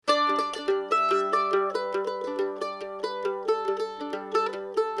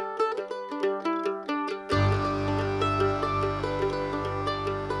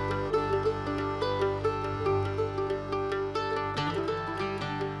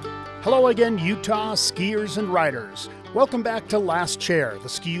Hello again, Utah skiers and riders. Welcome back to Last Chair, the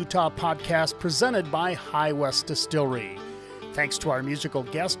Ski Utah podcast presented by High West Distillery. Thanks to our musical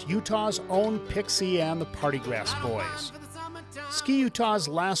guest, Utah's own Pixie and the Partygrass Boys. Ski Utah's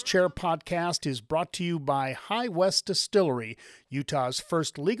Last Chair podcast is brought to you by High West Distillery, Utah's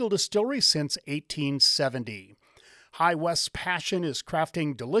first legal distillery since 1870. High West's passion is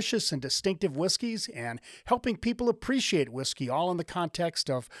crafting delicious and distinctive whiskeys and helping people appreciate whiskey, all in the context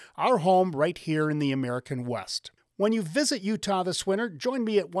of our home right here in the American West. When you visit Utah this winter, join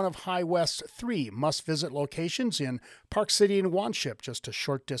me at one of High West's 3 must-visit locations in Park City and Wanship, just a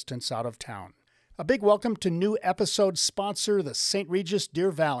short distance out of town. A big welcome to new episode sponsor, the St. Regis Deer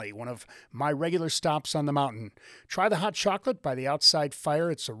Valley, one of my regular stops on the mountain. Try the hot chocolate by the Outside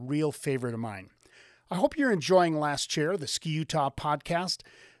Fire. It's a real favorite of mine. I hope you're enjoying Last Chair, the Ski Utah podcast.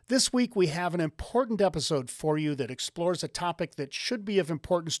 This week we have an important episode for you that explores a topic that should be of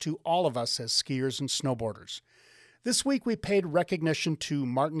importance to all of us as skiers and snowboarders. This week we paid recognition to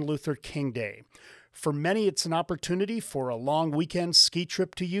Martin Luther King Day. For many, it's an opportunity for a long weekend ski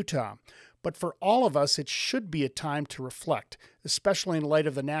trip to Utah. But for all of us, it should be a time to reflect, especially in light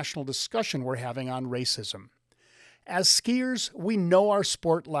of the national discussion we're having on racism. As skiers, we know our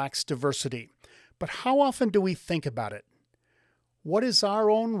sport lacks diversity. But how often do we think about it? What is our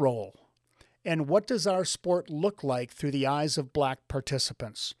own role? And what does our sport look like through the eyes of Black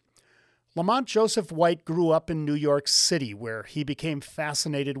participants? Lamont Joseph White grew up in New York City, where he became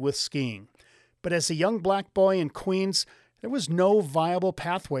fascinated with skiing. But as a young Black boy in Queens, there was no viable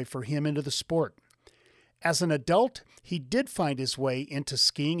pathway for him into the sport. As an adult, he did find his way into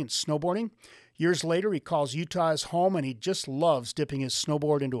skiing and snowboarding. Years later, he calls Utah his home, and he just loves dipping his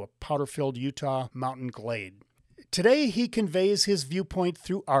snowboard into a powder-filled Utah mountain glade. Today, he conveys his viewpoint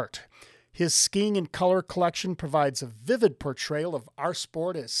through art. His Skiing in Color collection provides a vivid portrayal of our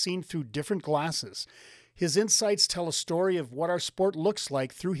sport as seen through different glasses. His insights tell a story of what our sport looks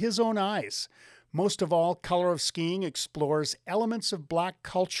like through his own eyes. Most of all, Color of Skiing explores elements of Black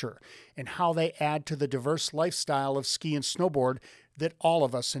culture and how they add to the diverse lifestyle of ski and snowboard that all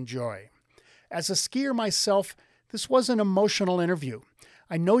of us enjoy. As a skier myself, this was an emotional interview.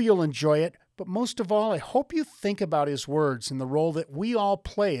 I know you'll enjoy it, but most of all, I hope you think about his words and the role that we all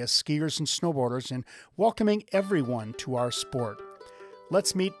play as skiers and snowboarders in welcoming everyone to our sport.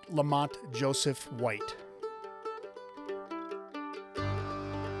 Let's meet Lamont Joseph White.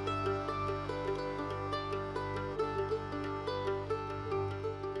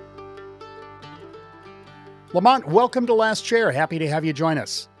 Lamont, welcome to Last Chair. Happy to have you join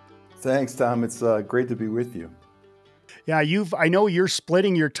us. Thanks, Tom. It's great to be with you. Yeah, I know you're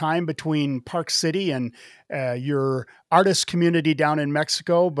splitting your time between Park City and your artist community down in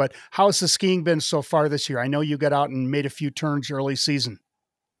Mexico, but how's the skiing been so far this year? I know you got out and made a few turns early season.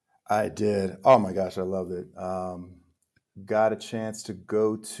 I did. Oh my gosh, I loved it. Got a chance to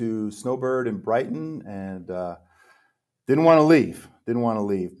go to Snowbird in Brighton and didn't want to leave,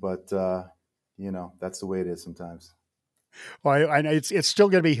 but that's the way it is sometimes. Well, I know it's still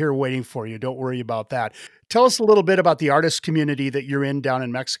going to be here waiting for you. Don't worry about that. Tell us a little bit about the artist community that you're in down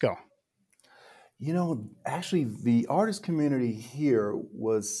in Mexico. Actually, the artist community here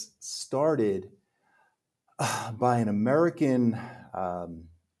was started by an American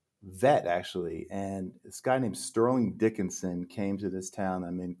vet, actually. And this guy named Sterling Dickinson came to this town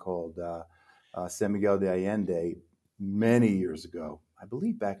I'm in called San Miguel de Allende many years ago, I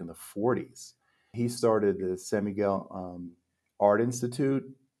believe back in the 40s. He started the San Miguel Art Institute.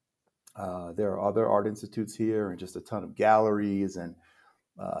 There are other art institutes here and just a ton of galleries and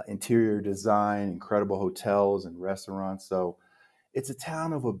interior design, incredible hotels and restaurants. So it's a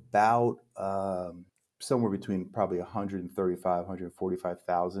town of about somewhere between probably 135,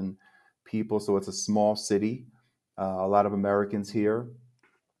 145,000 people. So it's a small city, a lot of Americans here.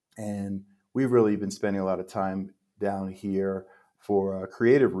 And we've really been spending a lot of time down here for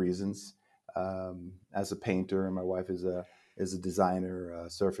creative reasons. As a painter, and my wife is a designer, a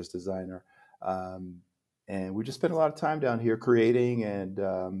surface designer, and we just spend a lot of time down here creating,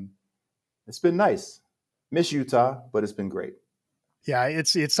 and it's been nice. Miss Utah, but it's been great. Yeah,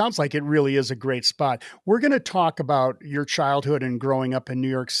 it sounds like it really is a great spot. We're going to talk about your childhood and growing up in New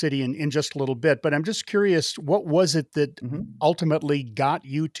York City in just a little bit, but I'm just curious, what was it that ultimately got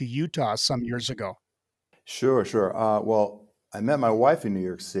you to Utah some years ago? Sure. Well, I met my wife in New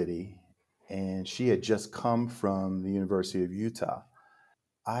York City, and she had just come from the University of Utah.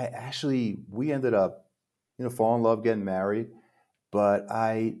 we ended up, falling in love, getting married, but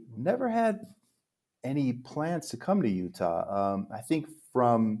I never had any plans to come to Utah. I think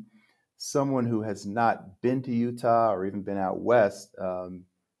from someone who has not been to Utah or even been out west to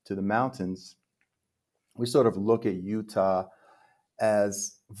the mountains, we sort of look at Utah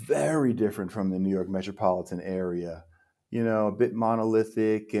as very different from the New York metropolitan area, a bit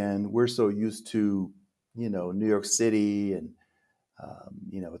monolithic. And we're so used to, New York City and,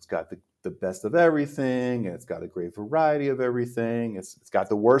 it's got the best of everything, and it's got a great variety of everything. It's got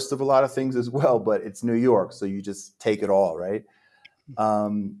the worst of a lot of things as well, but it's New York. So you just take it all, right?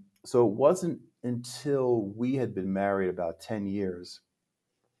 So it wasn't until we had been married about 10 years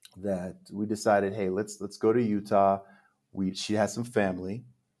that we decided, hey, let's go to Utah. She has some family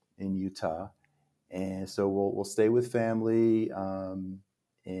in Utah, and so we'll stay with family, and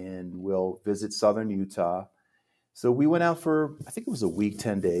we'll visit southern Utah. So we went out for, I think it was a week,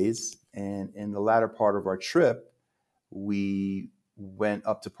 10 days, and in the latter part of our trip, we went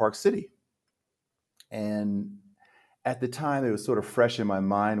up to Park City. And at the time, it was sort of fresh in my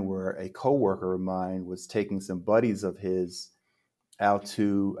mind where a coworker of mine was taking some buddies of his out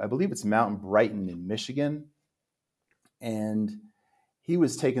to, I believe it's Mount Brighton in Michigan. And he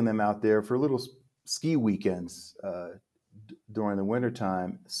was taking them out there for little ski weekends during the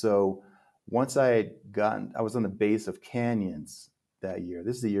wintertime. So once I was on the base of Canyons that year.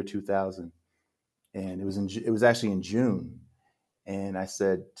 This is the year 2000. And it was actually in June. And I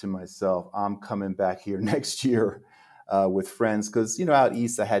said to myself, I'm coming back here next year with friends. Because, out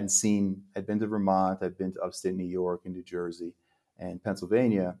east, I'd been to Vermont, I'd been to upstate New York and New Jersey and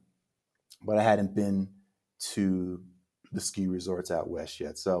Pennsylvania, but I hadn't been to the ski resorts out west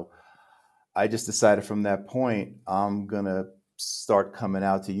yet. So I just decided from that point, I'm going to start coming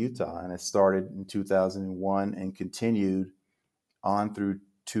out to Utah. And I started in 2001 and continued on through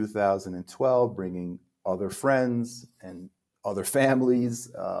 2012, bringing other friends and other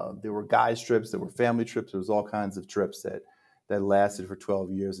families. There were guys trips, there were family trips. There was all kinds of trips that lasted for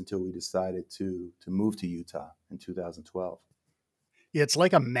 12 years until we decided to move to Utah in 2012. It's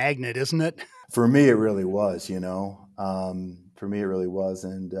like a magnet, isn't it? For me, it really was, for me, it really was.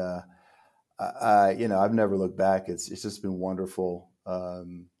 And, I've never looked back. It's just been wonderful.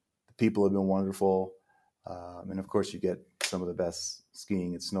 The people have been wonderful. And of course you get some of the best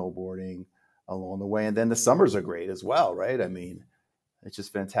skiing and snowboarding along the way. And then the summers are great as well, right? I mean, it's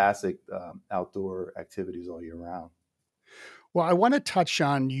just fantastic outdoor activities all year round. Well, I want to touch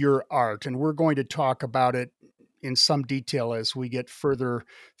on your art, and we're going to talk about it in some detail as we get further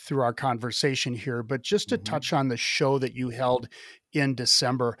through our conversation here. But just to touch on the show that you held in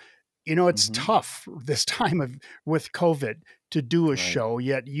December, it's tough this time with COVID to do a show,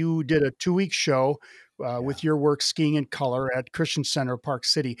 yet you did a 2-week show with your work Skiing in Color at Christian Center, Park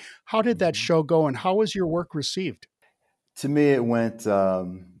City. How did that show go, and how was your work received? To me, it went, I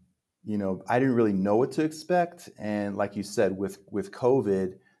didn't really know what to expect. And like you said, with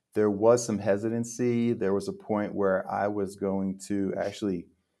COVID, there was some hesitancy. There was a point where I was going to actually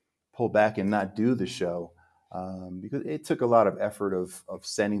pull back and not do the show because it took a lot of effort of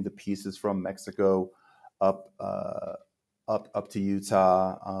sending the pieces from Mexico up to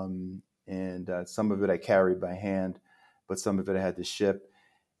Utah, and some of it I carried by hand, but some of it I had to ship.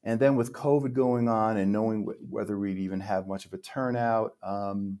 And then with COVID going on and knowing whether we'd even have much of a turnout,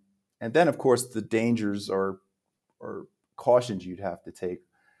 and then of course the dangers or cautions you'd have to take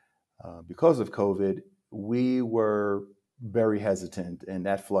because of COVID, we were very hesitant, and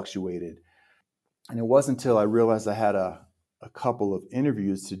that fluctuated. And it wasn't until I realized I had a couple of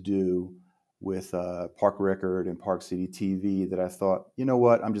interviews to do with Park Record and Park City TV that I thought, you know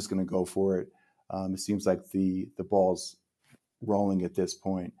what, I'm just going to go for it. It seems like the ball's rolling at this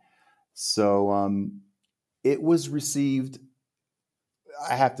point. So it was received,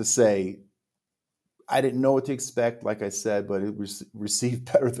 I have to say, I didn't know what to expect, like I said, but it was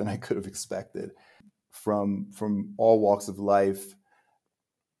received better than I could have expected from all walks of life.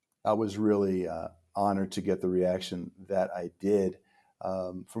 I was really honored to get the reaction that I did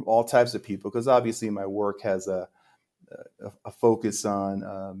from all types of people, because obviously my work has a focus on,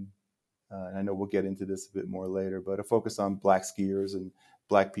 and I know we'll get into this a bit more later, but a focus on Black skiers and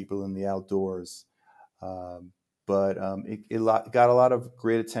Black people in the outdoors. But it got a lot of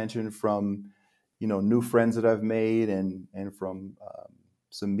great attention from, new friends that I've made and from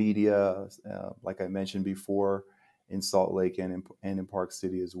some media, like I mentioned before, in Salt Lake and in Park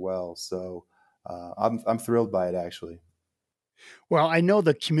City as well. So I'm thrilled by it, actually. Well, I know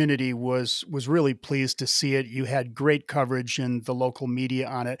the community was really pleased to see it. You had great coverage in the local media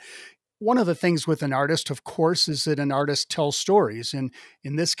on it. One of the things with an artist, of course, is that an artist tells stories. And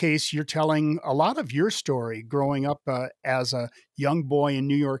in this case, you're telling a lot of your story growing up as a young boy in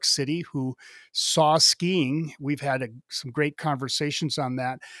New York City who saw skiing. We've had some great conversations on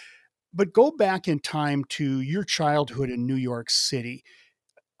that. But go back in time to your childhood in New York City.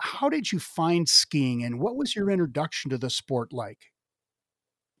 How did you find skiing and what was your introduction to the sport like?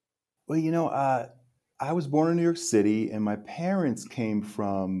 Well, I was born in New York City, and my parents came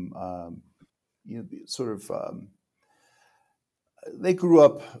from, sort of, they grew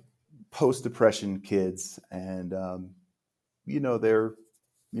up post-depression kids, and they're,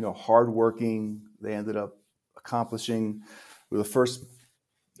 hardworking. They ended up accomplishing. We were the first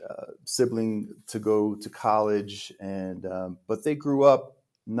sibling to go to college, and but they grew up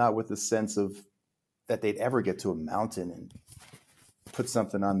not with the sense of that they'd ever get to a mountain and put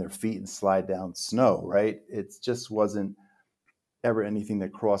something on their feet and slide down snow, right? It just wasn't ever anything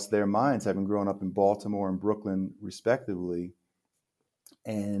that crossed their minds, having grown up in Baltimore and Brooklyn, respectively,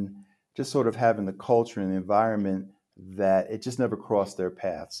 and just sort of having the culture and the environment that it just never crossed their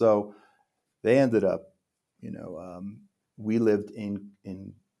path. So they ended up, we lived in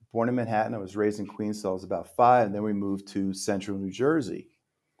born in Manhattan. I was raised in Queens, so I was about 5, and then we moved to central New Jersey.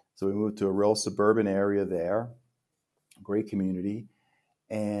 So we moved to a real suburban area there, great community.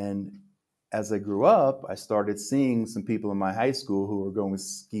 And as I grew up, I started seeing some people in my high school who were going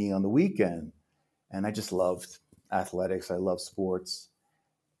skiing on the weekend. And I just loved athletics. I love sports.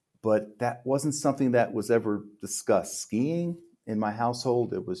 But that wasn't something that was ever discussed. Skiing in my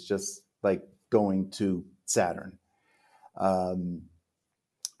household, it was just like going to Saturn. And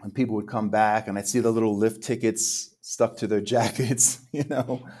people would come back and I'd see the little lift tickets stuck to their jackets,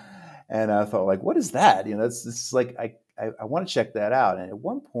 and I thought, like, what is that? It's like, I want to check that out. And at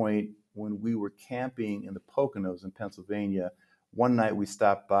one point when we were camping in the Poconos in Pennsylvania, one night we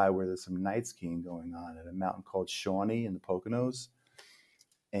stopped by where there's some night skiing going on at a mountain called Shawnee in the Poconos.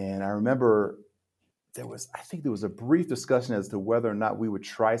 And I remember I think there was a brief discussion as to whether or not we would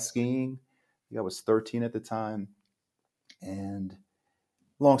try skiing. I think I was 13 at the time. And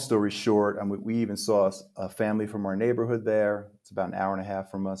long story short, we even saw a family from our neighborhood there. It's about an hour and a half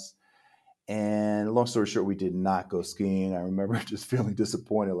from us. And long story short, we did not go skiing. I remember just feeling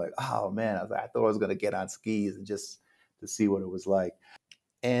disappointed, like, oh man, I thought I was going to get on skis and just to see what it was like.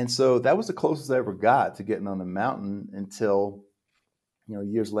 And so that was the closest I ever got to getting on the mountain until,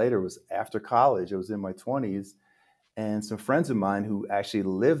 years later. It was after college. I was in my 20s. And some friends of mine who actually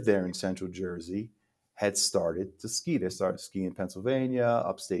lived there in central Jersey had started to ski. They started skiing in Pennsylvania,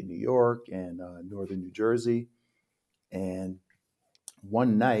 upstate New York, and northern New Jersey. And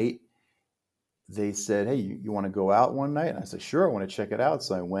one night, they said, hey, you want to go out one night? And I said, sure, I want to check it out.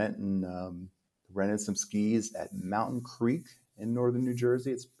 So I went and rented some skis at Mountain Creek in northern New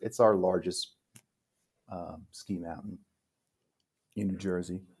Jersey. It's our largest ski mountain in New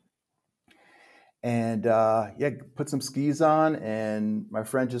Jersey. And put some skis on. And my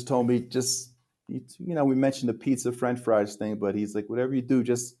friend just told me, we mentioned the pizza French fries thing, but he's like, whatever you do,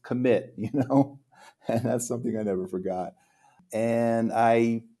 just commit, And that's something I never forgot. And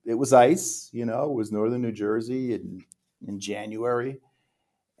it was ice, it was northern New Jersey in January.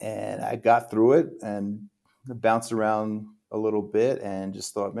 And I got through it and bounced around a little bit and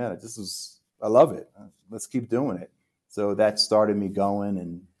just thought, man, I love it. Let's keep doing it. So that started me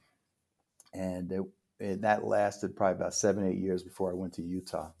going, and that lasted probably about 7-8 years before I went to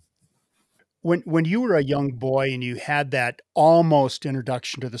Utah. When you were a young boy and you had that almost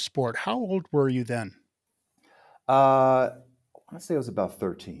introduction to the sport, how old were you then? I want to say I was about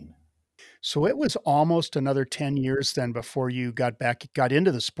 13. So it was almost another 10 years then before you got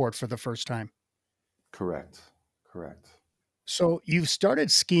into the sport for the first time. Correct. So you've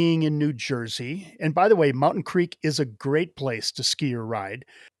started skiing in New Jersey. And by the way, Mountain Creek is a great place to ski or ride,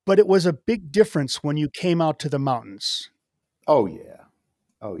 but it was a big difference when you came out to the mountains. Oh yeah.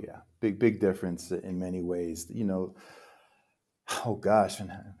 Big difference in many ways. Oh gosh,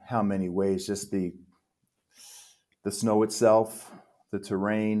 and how many ways? Just the snow itself, the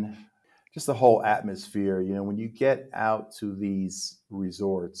terrain, just the whole atmosphere. When you get out to these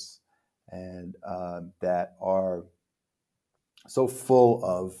resorts and that are so full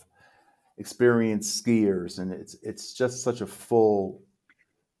of experienced skiers, and it's just such a full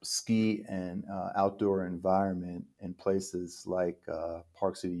ski and outdoor environment in places like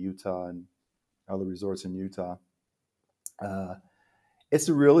Park City, Utah, and other resorts in Utah. It's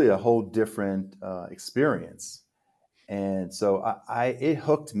really a whole different experience. And so it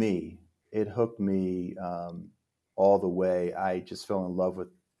hooked me. It hooked me all the way. I just fell in love with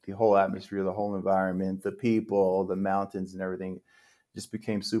the whole atmosphere, the whole environment, the people, the mountains, and everything. just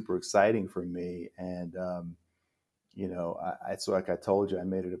became super exciting for me. And, so like I told you, I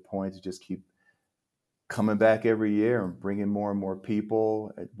made it a point to just keep coming back every year and bringing more and more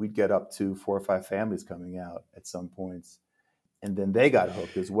people. We'd get up to 4 or 5 families coming out at some points, and then they got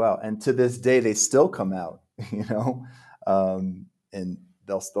hooked as well. And to this day, they still come out, and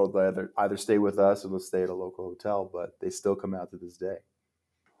they'll still either stay with us or they'll stay at a local hotel, but they still come out to this day.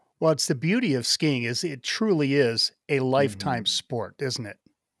 Well, it's the beauty of skiing is it truly is a lifetime Hmm. sport, isn't it?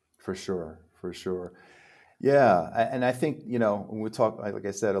 For sure, for sure. Yeah, and I think when we talk, like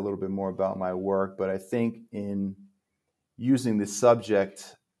I said, a little bit more about my work, but I think in using the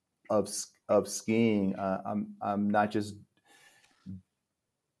subject of skiing, I'm not just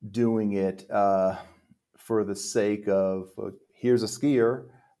doing it for the sake of here's a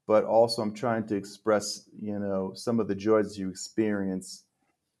skier, but also I'm trying to express some of the joys you experience,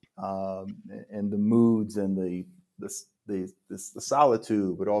 and the moods and the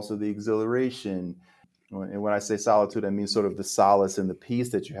solitude, but also the exhilaration. And when I say solitude, I mean sort of the solace and the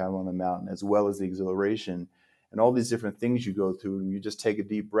peace that you have on the mountain, as well as the exhilaration and all these different things you go through. And you just take a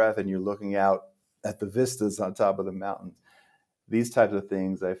deep breath and you're looking out at the vistas on top of the mountains. These types of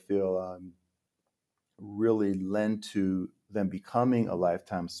things I feel really lend to them becoming a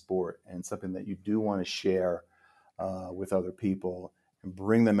lifetime sport and something that you do want to share with other people and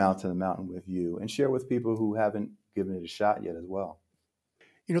bring them out to the mountain with you and share with people who haven't given it a shot yet as well.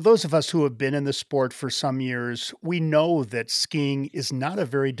 Those of us who have been in the sport for some years, we know that skiing is not a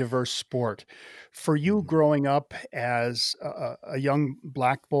very diverse sport. For you Mhm. growing up as a young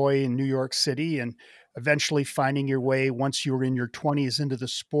black boy in New York City and eventually finding your way once you were in your 20s into the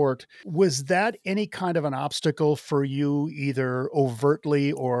sport, was that any kind of an obstacle for you, either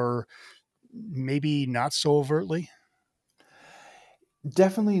overtly or maybe not so overtly?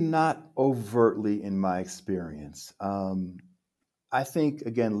 Definitely not overtly in my experience. I think,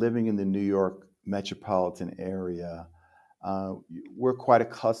 again, living in the New York metropolitan area, uh, we're quite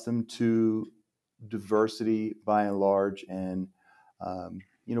accustomed to diversity by and large, and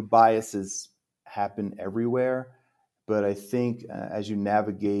biases happen everywhere. But I think as you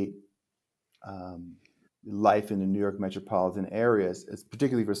navigate um, life in the New York metropolitan areas, it's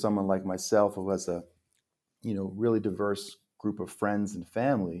particularly for someone like myself who has a really diverse group of friends and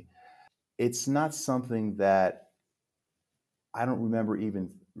family. It's not something that I don't remember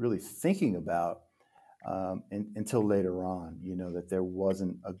even really thinking about until later on. That there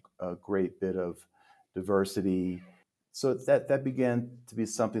wasn't a great bit of diversity, so that began to be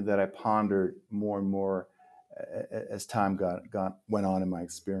something that I pondered more and more as time went on in my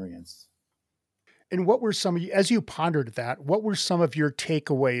experience. And what were some of you, as you pondered that, what were some of your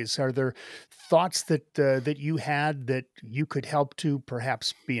takeaways? Are there thoughts that you had that you could help to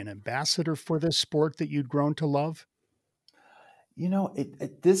perhaps be an ambassador for this sport that you'd grown to love?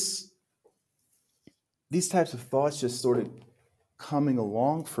 These types of thoughts just started coming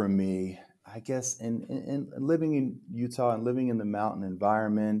along for me, I guess, in living in Utah and living in the mountain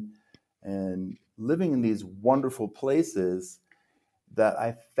environment and living in these wonderful places that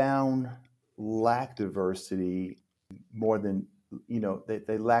I found lack diversity more than,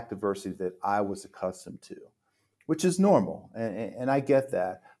 they lack diversity that I was accustomed to, which is normal. And I get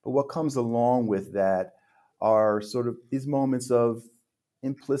that. But what comes along with that are sort of these moments of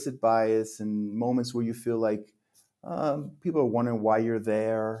implicit bias and moments where you feel like people are wondering why you're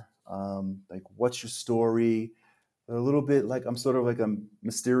there. Like, what's your story? They're a little bit like I'm sort of like a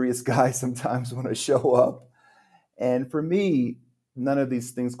mysterious guy sometimes when I show up. And for me, none of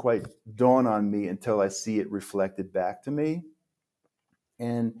these things quite dawn on me until I see it reflected back to me.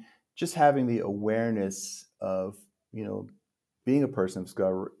 And just having the awareness of, you know, being a person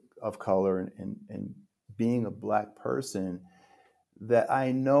of color and being a black person, that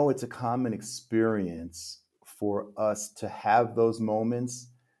I know it's a common experience for us to have those moments,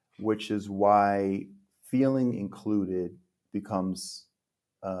 which is why feeling included becomes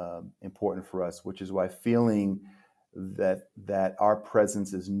important for us, which is why feeling that our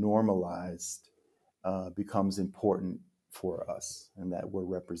presence is normalized becomes important for us and that we're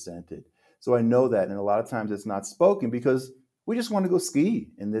represented. So I know that, and a lot of times it's not spoken because we just want to go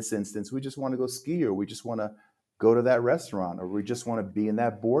ski. In this instance, we just want to go ski, or we just want to go to that restaurant, or we just want to be in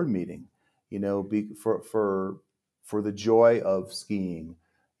that board meeting, for the joy of skiing,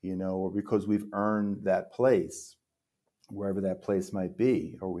 or because we've earned that place, wherever that place might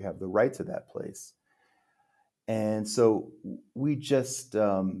be, or we have the right to that place. And so we just,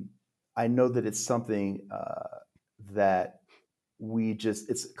 I know that it's something that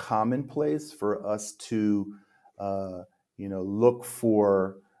it's commonplace for us to, look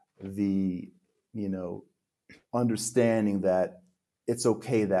for the, understanding that it's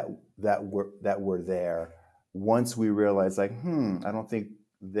okay that we're there. Once we realize, like, I don't think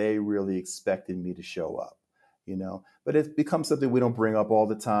they really expected me to show up, But it becomes something we don't bring up all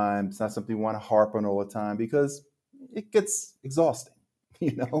the time. It's not something we want to harp on all the time because it gets exhausting,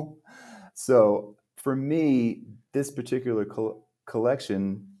 So for me, this particular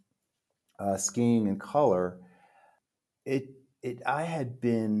collection, Skiing in Color, I had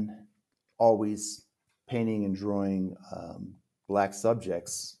been always painting and drawing Black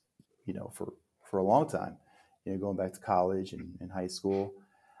subjects, for a long time, going back to college and high school.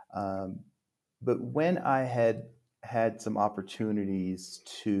 But when I had some opportunities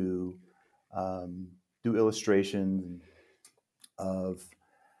to do illustrations of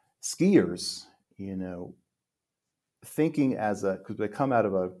skiers, thinking because I come out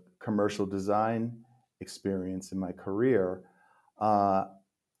of a commercial design experience in my career, I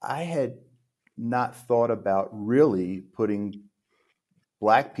had not thought about really putting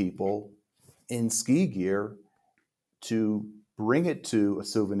Black people in ski gear to bring it to a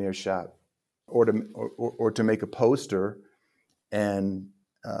souvenir shop or to make a poster. And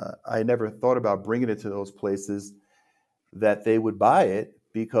I never thought about bringing it to those places that they would buy it,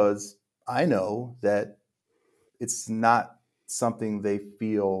 because I know that it's not something they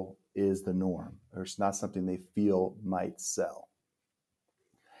feel is the norm, or it's not something they feel might sell.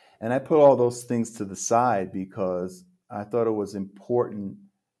 And I put all those things to the side because I thought it was important,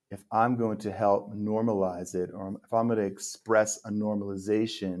 if I'm going to help normalize it, or if I'm going to express a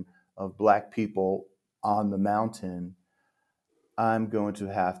normalization of Black people on the mountain, I'm going to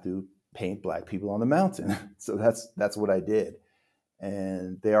have to paint Black people on the mountain. So that's what I did.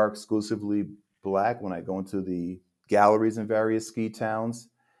 And they are exclusively Black. When I go into the galleries in various ski towns,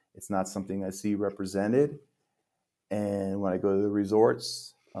 it's not something I see represented. And when I go to the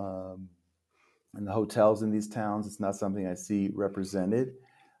resorts and the hotels in these towns, it's not something I see represented.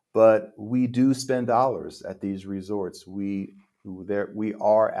 But we do spend dollars at these resorts. We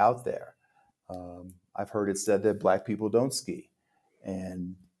are out there. I've heard it said that Black people don't ski.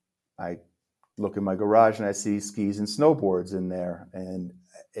 And I look in my garage and I see skis and snowboards in there. And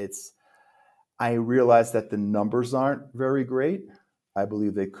I realize that the numbers aren't very great. I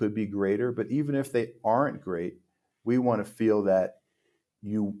believe they could be greater, but even if they aren't great, we want to feel that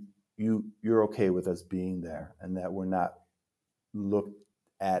you're okay with us being there, and that we're not looked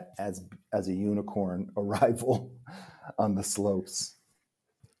at as a unicorn arrival on the slopes.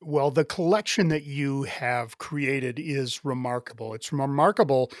 Well, the collection that you have created is remarkable. It's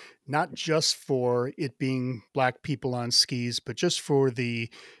remarkable not just for it being Black people on skis, but just for the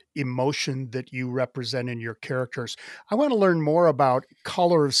emotion that you represent in your characters. I want to learn more about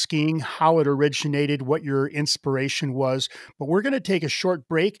Color of Skiing, how it originated, what your inspiration was, but we're going to take a short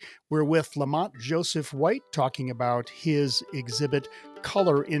break. We're with Lamont Joseph White talking about his exhibit,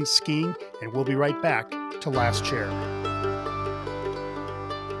 Color in Skiing, and we'll be right back to Last Chair.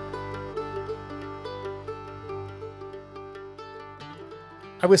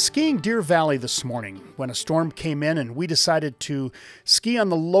 I was skiing Deer Valley this morning when a storm came in, and we decided to ski on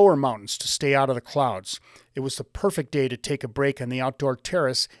the lower mountains to stay out of the clouds. It was the perfect day to take a break on the outdoor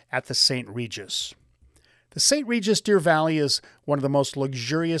terrace at the St. Regis. The St. Regis Deer Valley is one of the most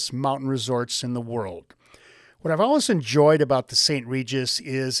luxurious mountain resorts in the world. What I've always enjoyed about the St. Regis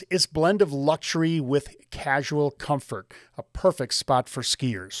is its blend of luxury with casual comfort, a perfect spot for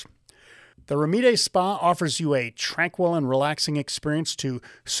skiers. The Ramide Spa offers you a tranquil and relaxing experience to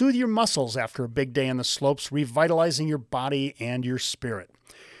soothe your muscles after a big day on the slopes, revitalizing your body and your spirit.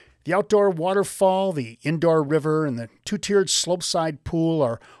 The outdoor waterfall, the indoor river, and the two-tiered slopeside pool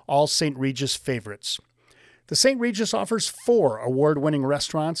are all St. Regis favorites. The St. Regis offers 4 award-winning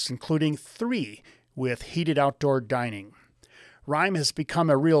restaurants, including 3 with heated outdoor dining. Rime has become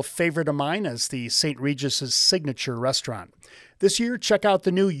a real favorite of mine as the St. Regis' signature restaurant. This year, check out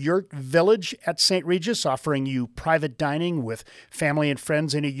the new Yurt Village at St. Regis, offering you private dining with family and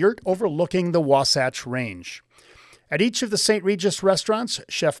friends in a yurt overlooking the Wasatch Range. At each of the St. Regis restaurants,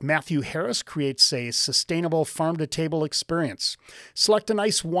 Chef Matthew Harris creates a sustainable farm-to-table experience. Select a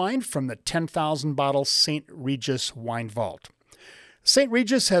nice wine from the 10,000-bottle St. Regis Wine Vault. St.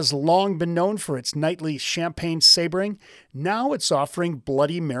 Regis has long been known for its nightly champagne sabering. Now it's offering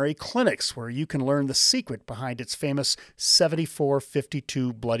Bloody Mary clinics, where you can learn the secret behind its famous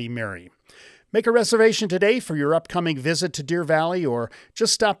 7452 Bloody Mary. Make a reservation today for your upcoming visit to Deer Valley, or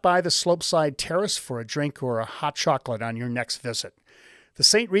just stop by the Slopeside Terrace for a drink or a hot chocolate on your next visit. The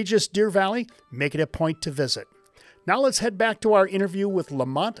St. Regis Deer Valley, make it a point to visit. Now let's head back to our interview with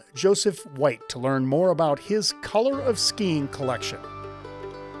Lamont Joseph White to learn more about his Color of Skiing collection.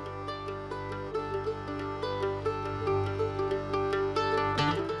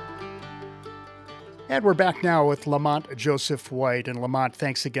 And we're back now with Lamont Joseph White. And Lamont,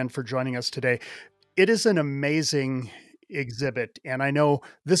 thanks again for joining us today. It is an amazing exhibit. And I know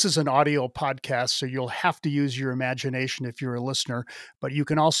this is an audio podcast, so you'll have to use your imagination if you're a listener. But you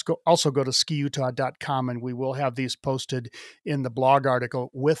can also go to skiutah.com, and we will have these posted in the blog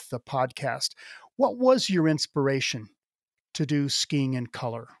article with the podcast. What was your inspiration to do skiing in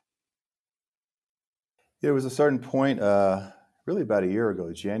color? There was a certain point, really about a year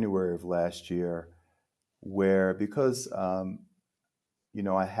ago, January of last year, where because I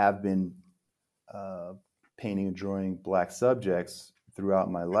have been painting and drawing Black subjects throughout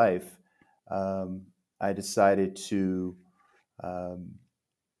my life, I decided to,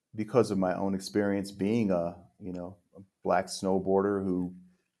 because of my own experience being a Black snowboarder who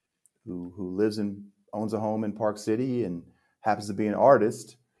owns a home in Park City and happens to be an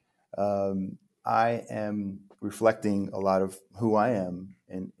artist, I am reflecting a lot of who I am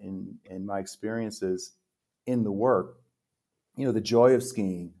and my experiences in the work. The joy of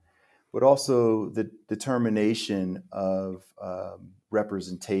skiing, but also the determination of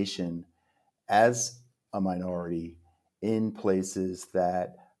representation as a minority in places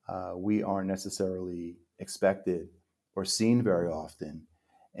that we aren't necessarily expected or seen very often,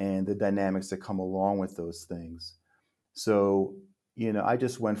 and the dynamics that come along with those things. So, I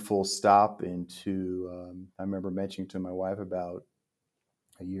just went full stop into, I remember mentioning to my wife about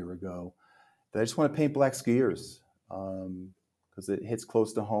a year ago that I just want to paint Black skiers because it hits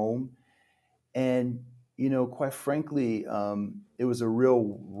close to home. And, quite frankly, it was a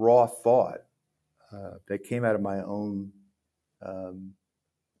real raw thought that came out of my own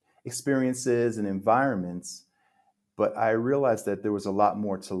experiences and environments. But I realized that there was a lot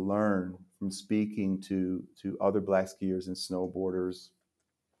more to learn from speaking to other Black skiers and snowboarders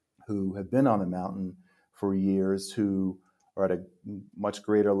who have been on the mountain for years, who are at a much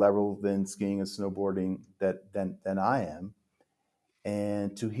greater level than skiing and snowboarding than I am.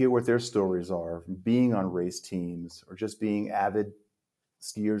 And to hear what their stories are from being on race teams or just being avid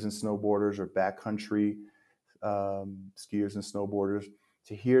skiers and snowboarders or backcountry skiers and snowboarders,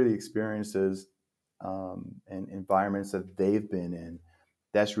 to hear the experiences and environments that they've been in,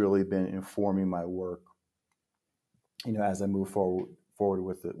 that's really been informing my work, as I move forward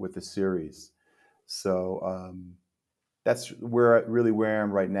with the series. So that's where I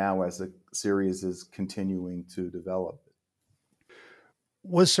am right now as the series is continuing to develop.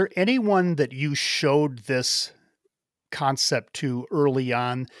 Was there anyone that you showed this concept to early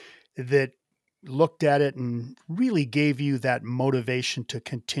on that looked at it and really gave you that motivation to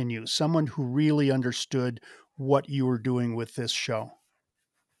continue? Someone who really understood what you were doing with this show?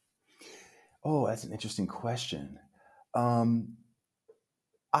 Oh, that's an interesting question. I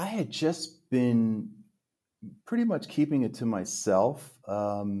had just been pretty much keeping it to myself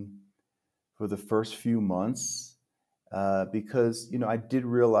for the first few months because I did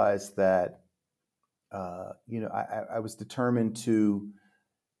realize that I was determined to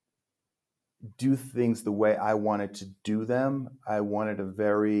do things the way I wanted to do them. I wanted a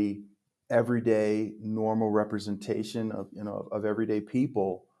very everyday, normal representation of everyday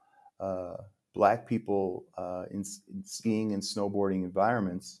people, Black people in skiing and snowboarding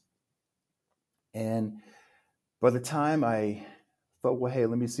environments. And by the time I thought, well, hey,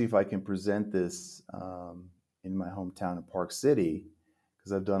 let me see if I can present this in my hometown of Park City,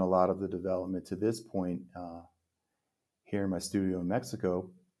 because I've done a lot of the development to this point here in my studio in Mexico.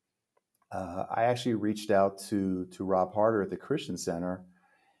 I actually reached out to Rob Harder at the Christian Center,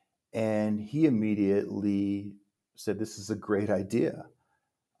 and he immediately said, this is a great idea.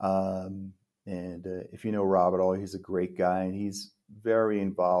 And if you know Rob at all, he's a great guy, and he's very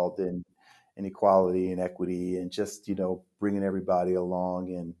involved in equality and equity and just, bringing everybody along.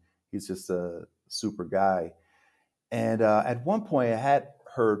 And he's just a super guy. And at one point I had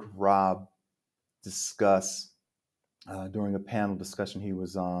heard Rob discuss during a panel discussion he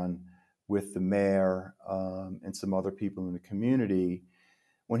was on with the mayor and some other people in the community,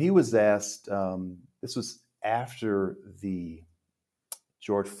 when he was asked, this was after the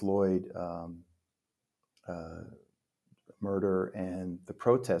George Floyd murder and the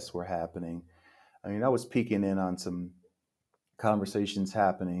protests were happening. I mean, I was peeking in on some conversations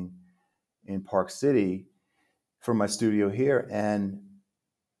happening in Park City from my studio here. And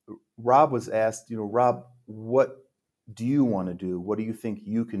Rob was asked, Rob, what do you want to do? What do you think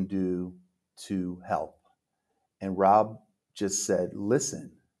you can do to help? And Rob just said,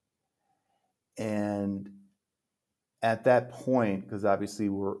 listen. And at that point, because obviously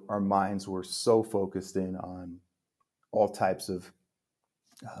our minds were so focused in on all types of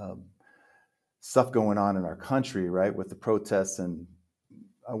stuff going on in our country, right, with the protests and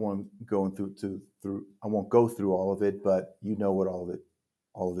I won't go through I won't go through all of it, but you know what all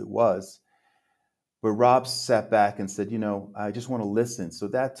of it was. But Rob sat back and said, I just want to listen. So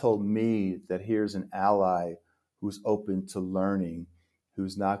that told me that here's an ally who's open to learning,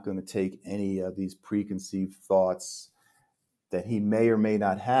 who's not going to take any of these preconceived thoughts that he may or may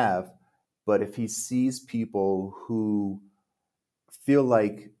not have. But if he sees people who feel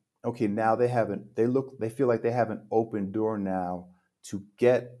like, okay, now they feel like they have an open door now to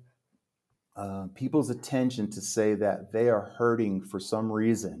get people's attention to say that they are hurting for some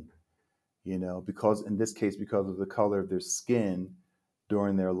reason, because in this case, because of the color of their skin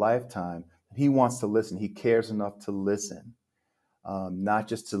during their lifetime. He wants to listen. He cares enough to listen, not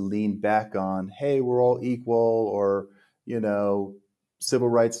just to lean back on, hey, we're all equal, or, civil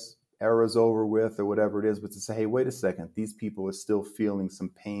rights era is over with, or whatever it is, but to say, hey, wait a second, these people are still feeling some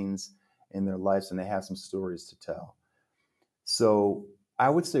pains in their lives and they have some stories to tell. So I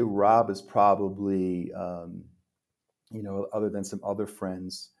would say Rob is probably, other than some other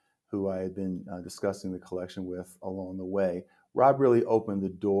friends who I had been discussing the collection with along the way, Rob really opened the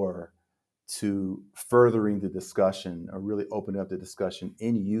door to furthering the discussion, or really opening up the discussion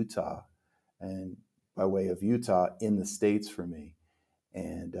in Utah, and by way of Utah, in the States for me.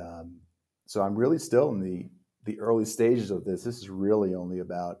 And so I'm really still in the early stages of this. This is really only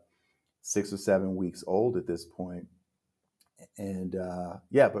about 6 or 7 weeks old at this point. And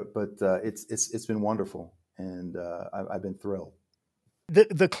it's been wonderful, and I've been thrilled.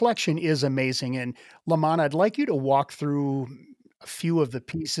 The collection is amazing, and Lamont, I'd like you to walk through a few of the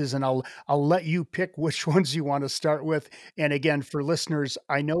pieces, and I'll let you pick which ones you want to start with. And again, for listeners,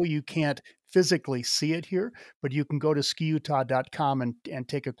 I know you can't physically see it here, but you can go to skiutah.com and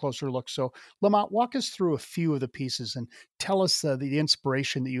take a closer look. So, Lamont, walk us through a few of the pieces and tell us the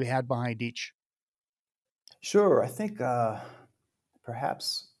inspiration that you had behind each. Sure. I think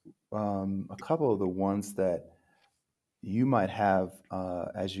perhaps a couple of the ones that you might have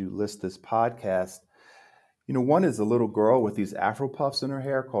as you list this podcast. One is a little girl with these Afro puffs in her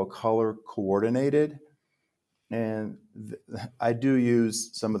hair called Color Coordinated. And I do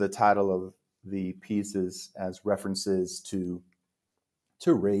use some of the title of the pieces as references to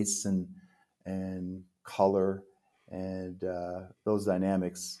race and color, and those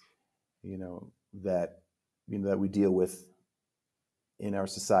dynamics, that that we deal with in our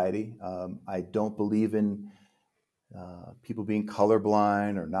society. I don't believe in people being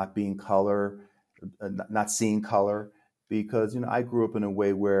colorblind or not being not seeing color, because I grew up in a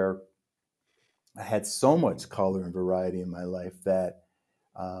way where I had so much color and variety in my life that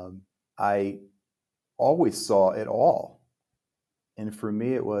I always saw it all. And for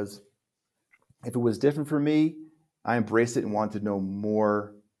me, it was, if it was different for me, I embraced it and wanted to know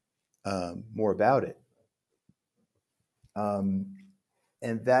more about it.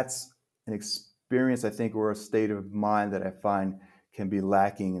 And that's an experience, I think, or a state of mind that I find can be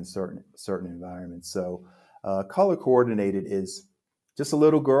lacking in certain environments. So, Color Coordinated is just a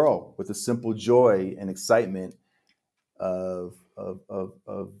little girl with a simple joy and excitement of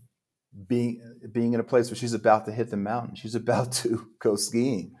being in a place where she's about to hit the mountain. She's about to go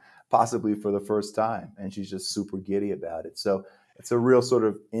skiing, possibly for the first time, and she's just super giddy about it. So it's a real sort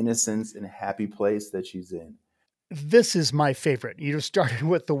of innocence and happy place that she's in. This is my favorite. You started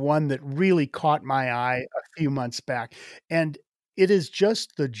with the one that really caught my eye a few months back, and it is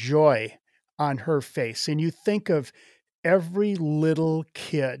just the joy on her face. And you think of every little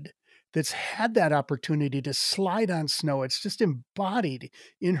kid that's had that opportunity to slide on snow. It's just embodied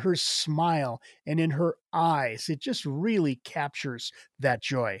in her smile and in her eyes. It just really captures that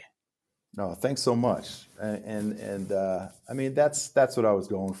joy. No, thanks so much. And I mean, that's what I was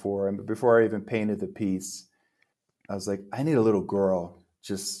going for. And before I even painted the piece, I was like, I need a little girl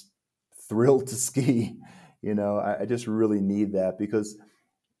just thrilled to ski. I just really need that, because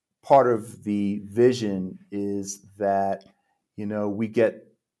part of the vision is that, we get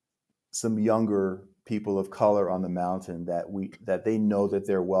some younger people of color on the mountain, that they know that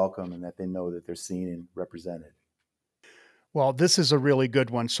they're welcome and that they know that they're seen and represented. Well, this is a really good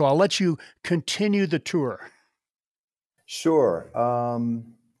one. So I'll let you continue the tour. Sure. I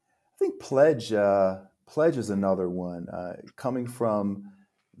think Pledge is another one. Coming from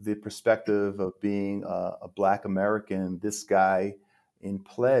the perspective of being a Black American, this guy in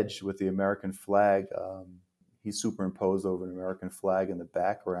Pledge with the American flag, he's superimposed over an American flag in the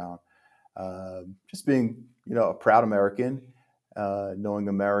background. Just being, a proud American, knowing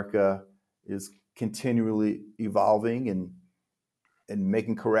America is continually evolving and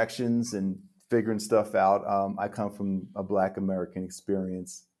making corrections and figuring stuff out. I come from a Black American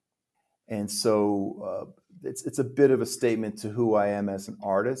experience. And so it's a bit of a statement to who I am as an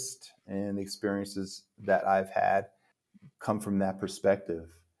artist, and the experiences that I've had come from that perspective.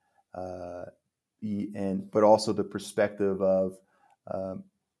 Uh, but also the perspective of um,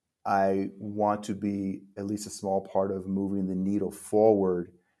 I want to be at least a small part of moving the needle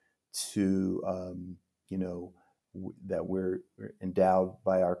forward to you know that we're endowed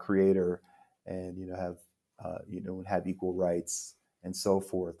by our Creator, and have have equal rights and so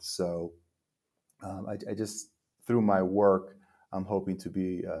forth. So I just, through my work, I'm hoping to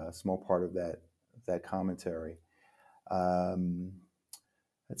be a small part of that commentary. Um,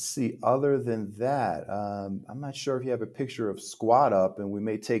 let's see. Other than that, I'm not sure if you have a picture of Squad Up, and we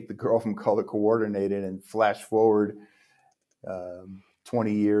may take the girl from Color Coordinated and flash forward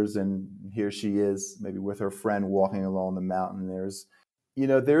 20 years, and here she is, maybe with her friend walking along the mountain.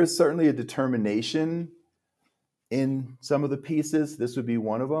 There is certainly a determination in some of the pieces. This would be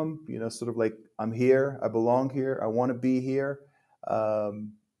one of them, sort of like, I'm here, I belong here, I want to be here.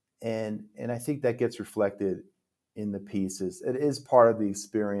 Um, and I think that gets reflected in the pieces. It is part of the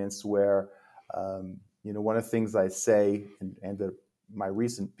experience where, one of the things I say, and my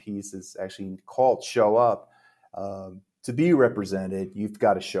recent piece is actually called Show Up. To be represented, you've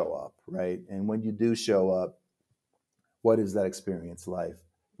got to show up, right? And when you do show up, what is that experience like?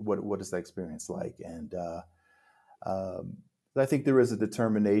 What is that experience like? And I think there is a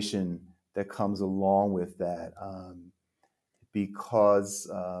determination that comes along with that, because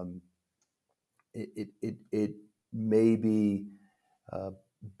it may be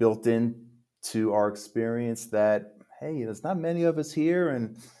built into our experience that, hey, there's not many of us here,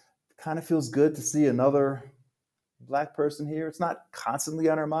 and it kind of feels good to see another Black person here. It's not constantly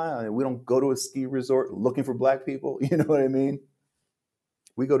on our mind. I mean, we don't go to a ski resort looking for Black people. You know what I mean?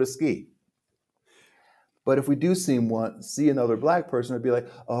 We go to ski. But if we do see another Black person, it'd be like,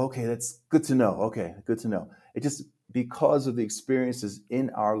 oh, okay, that's good to know. Okay, good to know. It just, because of the experiences in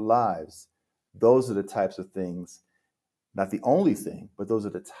our lives, those are the types of things, not the only thing, but those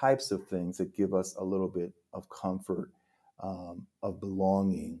are the types of things that give us a little bit of comfort, of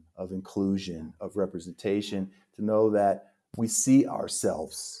belonging, of inclusion, of representation, to know that we see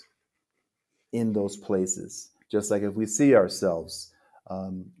ourselves in those places. Just like if we see ourselves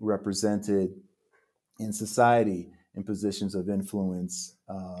represented in society, in positions of influence,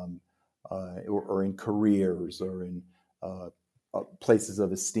 or in careers, or in places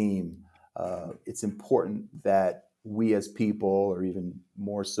of esteem, it's important that we as people, or even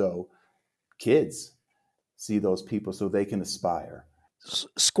more so, kids, see those people so they can aspire.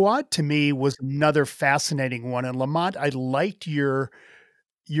 Squad to me was another fascinating one. And Lamont, I liked your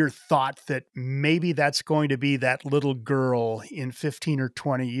thought that maybe that's going to be that little girl in 15 or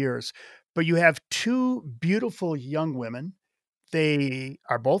 20 years. But you have two beautiful young women. They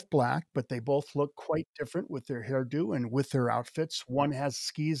are both Black, but they both look quite different with their hairdo and with their outfits. One has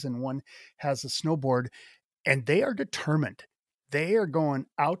skis and one has a snowboard, and they are determined. They are going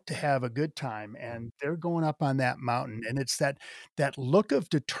out to have a good time, and they're going up on that mountain, and it's that look of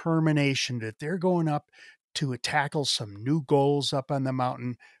determination that they're going up to tackle some new goals up on the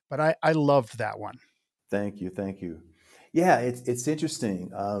mountain. But I loved that one. Thank you. Yeah, it's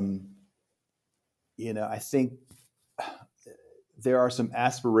interesting. I think there are some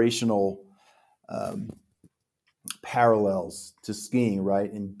aspirational parallels to skiing, right?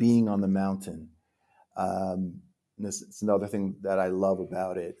 And being on the mountain. This is another thing that I love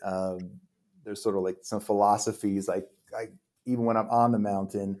about it. There's sort of like some philosophies, like even when I'm on the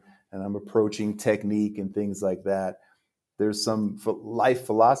mountain and I'm approaching technique and things like that, there's some life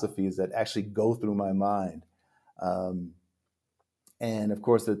philosophies that actually go through my mind. And of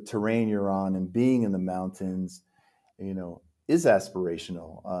course, the terrain you're on and being in the mountains, is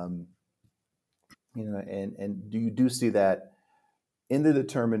aspirational. And you do see that in the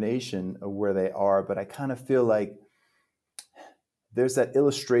determination of where they are. But I kind of feel like there's that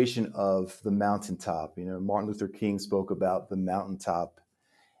illustration of the mountaintop. Martin Luther King spoke about the mountaintop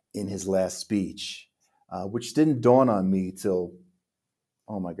in his last speech, which didn't dawn on me till,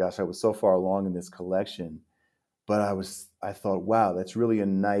 oh my gosh, I was so far along in this collection. But I thought, wow, that's really a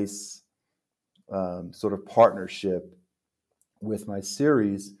nice sort of partnership with my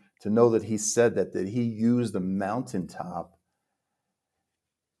series, to know that he said that he used the mountaintop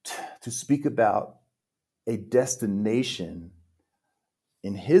to speak about a destination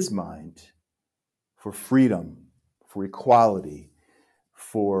in his mind for freedom, for equality,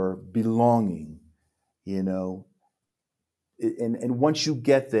 for belonging, and once you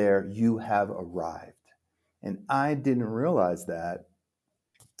get there, you have arrived. And I didn't realize that,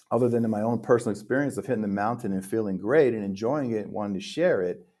 other than in my own personal experience of hitting the mountain and feeling great and enjoying it and wanting to share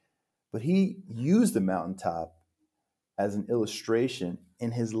it. But he used the mountaintop as an illustration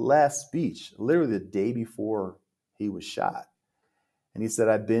in his last speech, literally the day before he was shot. And he said,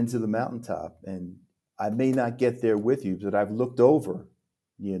 I've been to the mountaintop and I may not get there with you, but I've looked over,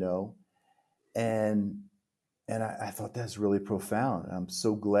 you know, and I thought that's really profound. I'm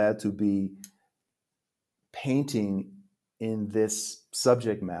so glad to be painting in this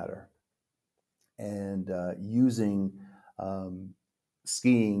subject matter and using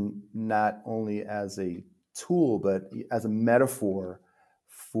skiing not only as a tool but as a metaphor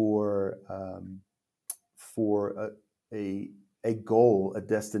for a goal, a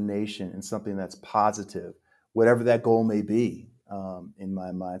destination, and something that's positive, whatever that goal may be, in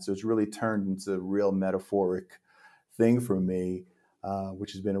my mind. So it's really turned into a real metaphoric thing for me,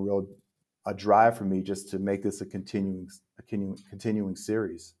 which has been a drive for me just to make this a continuing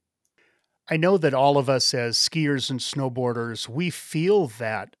series. I know that all of us as skiers and snowboarders, we feel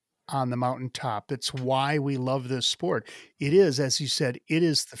that on the mountaintop. It's why we love this sport. It is, as you said, it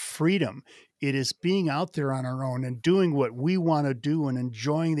is the freedom. It is being out there on our own and doing what we want to do and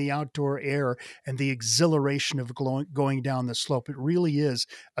enjoying the outdoor air and the exhilaration of going down the slope. It really is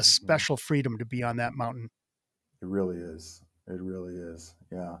a Mhm. special freedom to be on that mountain. It really is. It really is.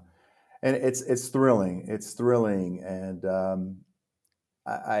 Yeah, and it's thrilling. It's thrilling, and there's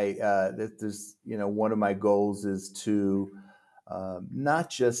one of my goals is to not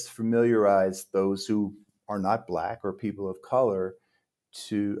just familiarize those who are not Black or people of color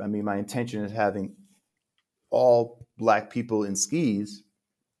to. I mean, my intention is having all Black people in skis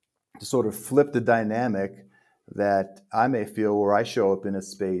to sort of flip the dynamic that I may feel where I show up in a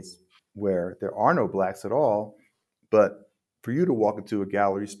space where there are no Blacks at all, but for you to walk into a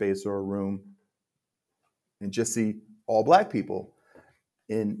gallery space or a room and just see all Black people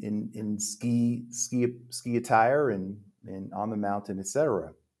in ski attire and on the mountain,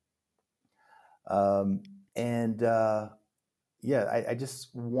 etc. Um, and Yeah, I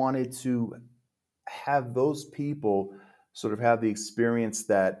just wanted to have those people sort of have the experience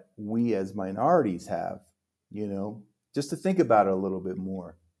that we as minorities have, just to think about it a little bit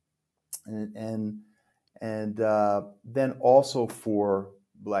more, and then also for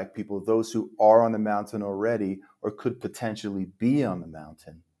Black people, those who are on the mountain already or could potentially be on the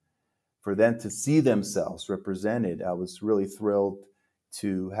mountain, for them to see themselves represented. I was really thrilled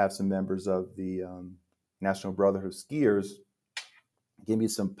to have some members of the National Brotherhood of Skiers give me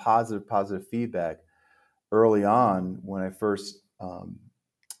some positive feedback early on when I first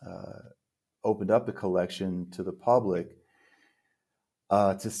opened up the collection to the public.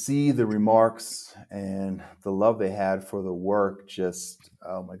 To see the remarks and the love they had for the work, just,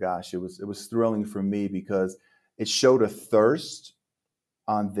 oh my gosh, it was thrilling for me because it showed a thirst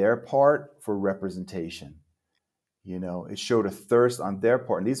on their part for representation. It showed a thirst on their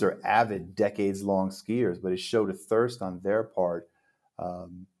part, and these are avid, decades-long skiers, but it showed a thirst on their part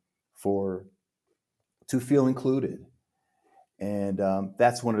um, for to feel included, and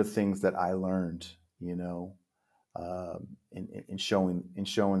that's one of the things that I learned, in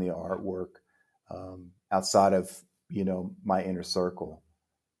showing the artwork outside of my inner circle.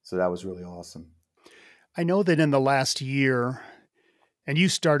 So that was really awesome. I know that in the last year, and you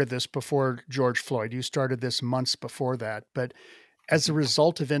started this before George Floyd, you started this months before that, but as a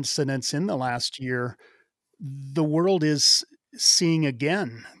result of incidents in the last year, the world is seeing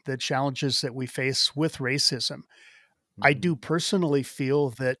again the challenges that we face with racism. I Mm-hmm. do personally feel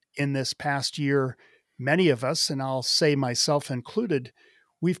that in this past year, many of us, and I'll say myself included,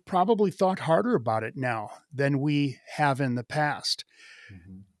 we've probably thought harder about it now than we have in the past.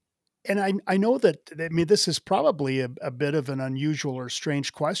 Mm-hmm. And I know that, I mean, this is probably a bit of an unusual or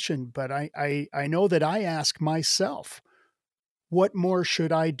strange question, but I know that I ask myself, what more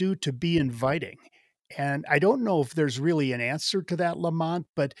should I do to be inviting? And I don't know if there's really an answer to that, Lamont,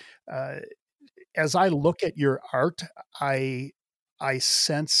 but uh, as I look at your art, I I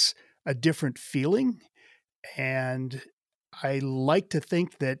sense a different feeling, and I like to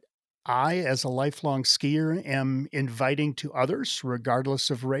think that I, as a lifelong skier, am inviting to others regardless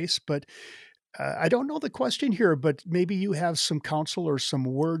of race, but I don't know the question here, but maybe you have some counsel or some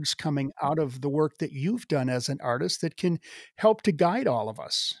words coming out of the work that you've done as an artist that can help to guide all of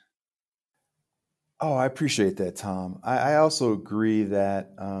us. Oh, I appreciate that, Tom. I also agree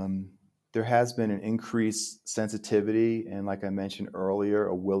that there has been an increased sensitivity and, like I mentioned earlier,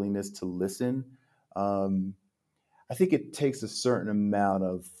 a willingness to listen. Um, I think it takes a certain amount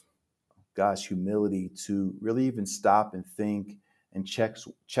of, gosh, humility to really even stop and think and check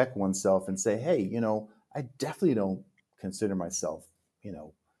oneself and say, hey, I definitely don't consider myself, you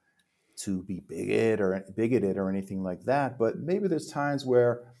know, to be bigoted or anything like that. But maybe there's times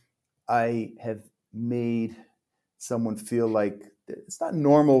where I have made someone feel like it's not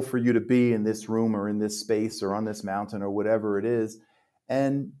normal for you to be in this room or in this space or on this mountain or whatever it is.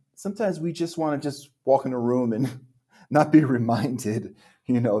 And sometimes we just want to just walk in a room and not be reminded,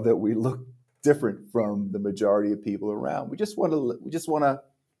 that we look different from the majority of people around. We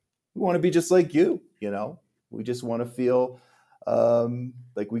want to be just like you. We just want to feel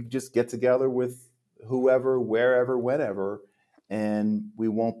like we just get together with whoever, wherever, whenever, and we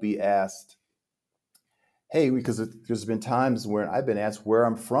won't be asked, hey, because there's been times where I've been asked where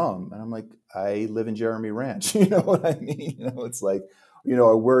I'm from, and I'm like, I live in Jeremy Ranch. You know what I mean? It's like,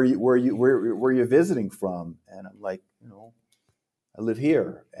 where are you visiting from? And I'm like, I live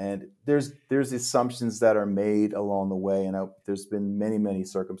here. And there's assumptions that are made along the way, and there's been many, many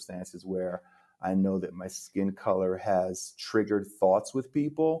circumstances where I know that my skin color has triggered thoughts with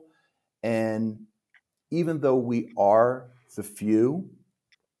people, and even though we are the few,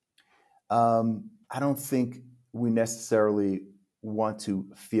 I don't think we necessarily want to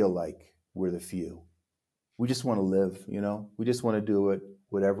feel like we're the few. We just want to live. We just want to do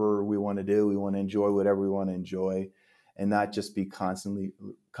whatever we want to do. We want to enjoy whatever we want to enjoy, and not just be constantly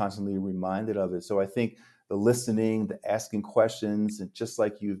reminded of it. So I think the listening, the asking questions, and just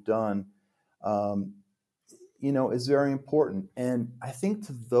like you've done, is very important. And I think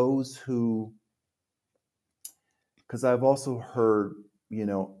to those who, because I've also heard,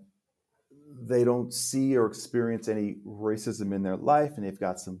 they don't see or experience any racism in their life, and they've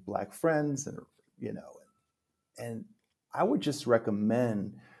got some Black friends, and I would just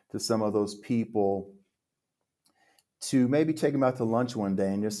recommend to some of those people to maybe take them out to lunch one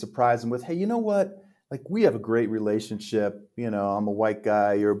day and just surprise them with, hey, you know what? Like, we have a great relationship. I'm a white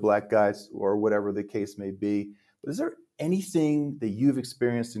guy, you're a Black guy, or whatever the case may be. But is there anything that you've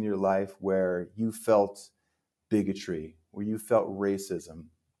experienced in your life where you felt bigotry, where you felt racism?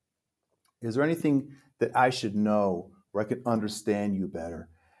 Is there anything that I should know where I can understand you better?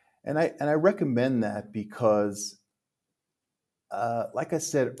 And I recommend that because, like I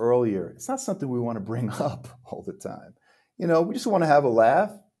said earlier, it's not something we want to bring up all the time. We just want to have a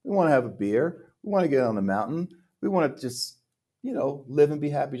laugh. We want to have a beer. We want to get on the mountain. We want to just, live and be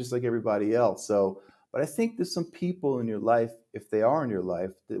happy just like everybody else. So, but I think there's some people in your life, if they are in your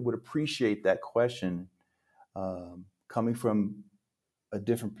life, that would appreciate that question, coming from a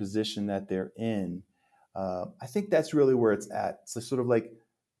different position that they're in. I think that's really where it's at. So sort of like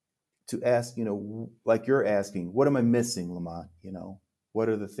to ask, like you're asking, what am I missing, Lamont? What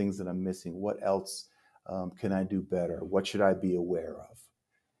are the things that I'm missing? What else can I do better? What should I be aware of?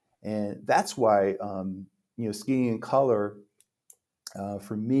 And that's why, skiing in color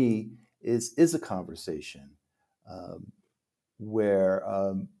for me is a conversation where,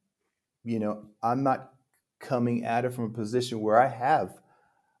 I'm not coming at it from a position where I have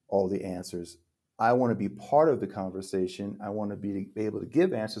all the answers. I want to be part of the conversation. I want to be able to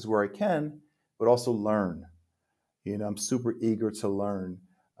give answers where I can, but also learn. I'm super eager to learn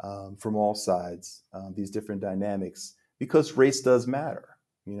from all sides, these different dynamics, because race does matter.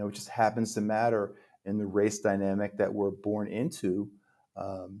 It just happens to matter in the race dynamic that we're born into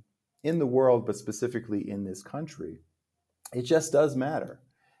in the world, but specifically in this country. It just does matter.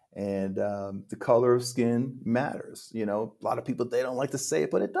 And the color of skin matters. A lot of people, they don't like to say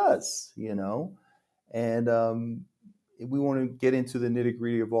it, but it does, And we want to get into the nitty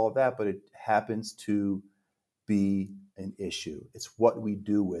gritty of all that, but it happens to be an issue. It's what we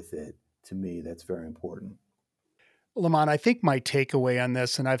do with it, to me, that's very important. Lamont, I think my takeaway on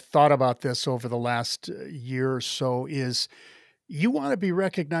this, and I've thought about this over the last year or so, is you want to be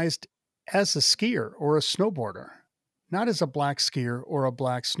recognized as a skier or a snowboarder, not as a Black skier or a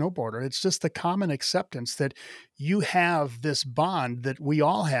Black snowboarder. It's just the common acceptance that you have this bond that we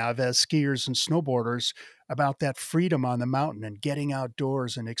all have as skiers and snowboarders about that freedom on the mountain and getting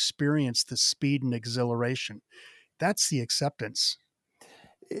outdoors and experience the speed and exhilaration. That's the acceptance.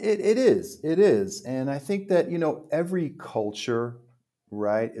 It is. And I think that, every culture,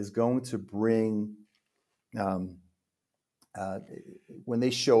 right, is going to bring, um, when they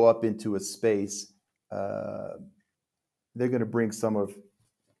show up into a space, they're going to bring some of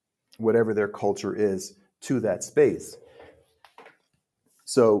whatever their culture is to that space.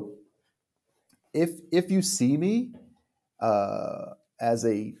 So if you see me as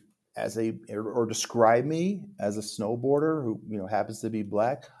a or describe me as a snowboarder who happens to be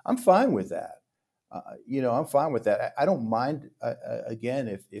Black, I'm fine with that. I'm fine with that. I don't mind again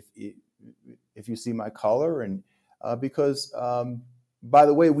if you see my color, and because by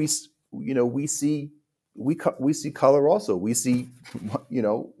the way, we see color also. We see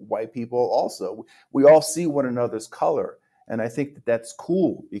white people also. We all see one another's color, And I think that that's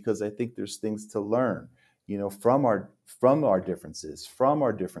cool because I think there's things to learn, from our differences, from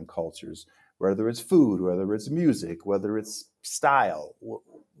our different cultures, whether it's food, whether it's music, whether it's style,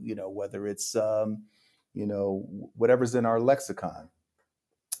 whether it's whatever's in our lexicon.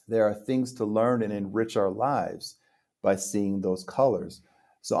 There are things to learn and enrich our lives by seeing those colors.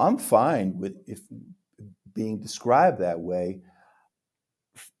 So I'm fine with if being described that way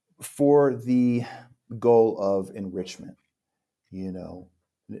for the goal of enrichment. You know,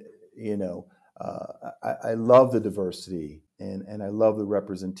 I love the diversity and I love the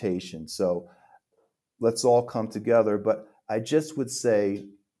representation. So let's all come together. But I just would say,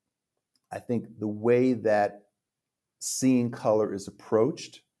 I think the way that seeing color is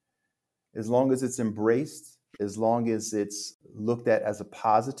approached, as long as it's embraced, as long as it's looked at as a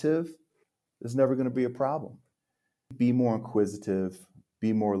positive, there's never going to be a problem. Be more inquisitive,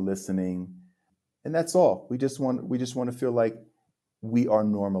 be more listening, and that's all. We just want to feel like we are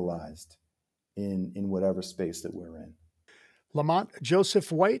normalized in whatever space that we're in. Lamont Joseph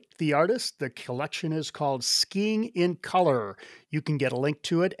White, the artist. The collection is called Skiing in Color. You can get a link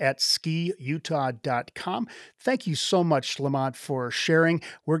to it at skiutah.com. Thank you so much, Lamont, for sharing.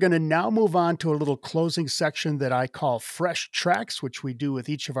 We're going to now move on to a little closing section that I call Fresh Tracks, which we do with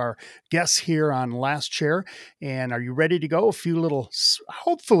each of our guests here on Last Chair. And are you ready to go? A few little,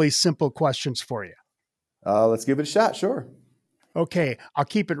 hopefully simple questions for you. Let's give it a shot. Sure. Okay, I'll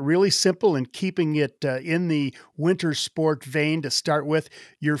keep it really simple and keeping it in the winter sport vein to start with.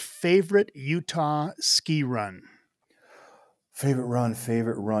 Your favorite Utah ski run? Favorite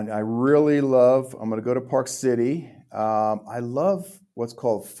run. I really love, I'm going to go to Park City. I love what's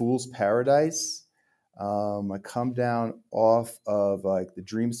called Fool's Paradise. I come down off of like the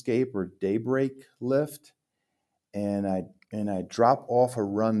Dreamscape or Daybreak lift, and I drop off a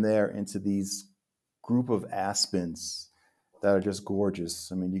run there into these group of aspens that are just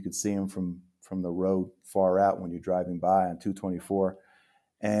gorgeous. I mean, you could see them from the road far out when you're driving by on 224,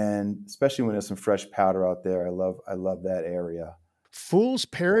 and especially when there's some fresh powder out there. I love that area. Fool's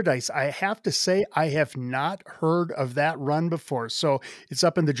Paradise. I have to say, I have not heard of that run before. So it's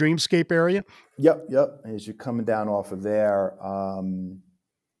up in the Dreamscape area? Yep. As you're coming down off of there,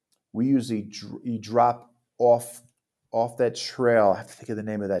 we usually you drop off that trail. I have to think of the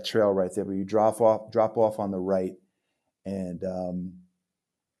name of that trail right there, but you drop off on the right. And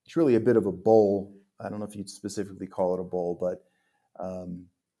it's really a bit of a bowl. I don't know if you'd specifically call it a bowl, but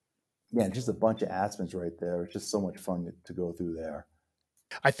just a bunch of aspens right there. It's just so much fun to go through there.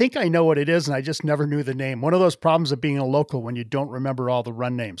 I think I know what it is, and I just never knew the name. One of those problems of being a local when you don't remember all the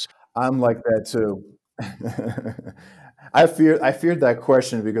run names. I'm like that too. I feared that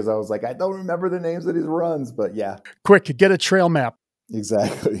question because I was like, I don't remember the names of these runs, but yeah. Quick, get a trail map.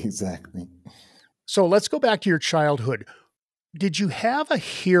 Exactly. So let's go back to your childhood. Did you have a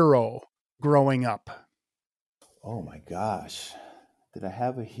hero growing up? Oh my gosh. Did I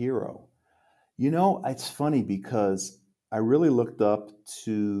have a hero? It's funny because I really looked up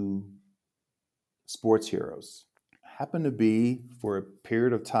to sports heroes. I happened to be, for a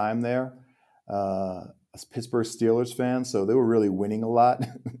period of time there, a Pittsburgh Steelers fan, so they were really winning a lot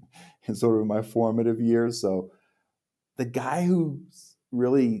in sort of my formative years. So the guy who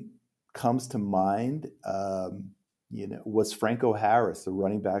really comes to mind, was Franco Harris, the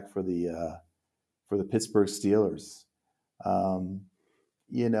running back for the Pittsburgh Steelers. And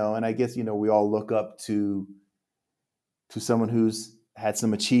I guess we all look up to someone who's had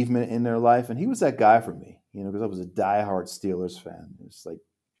some achievement in their life, and he was that guy for me. Because I was a diehard Steelers fan. It's like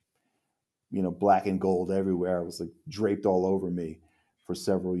black and gold everywhere. It was like draped all over me for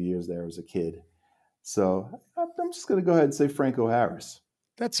several years there as a kid. So I'm just going to go ahead and say Franco Harris.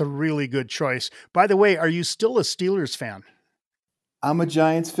 That's a really good choice. By the way, are you still a Steelers fan? I'm a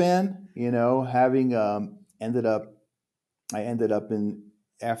Giants fan, having ended up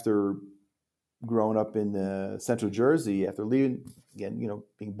after growing up in Central Jersey, after leaving, again,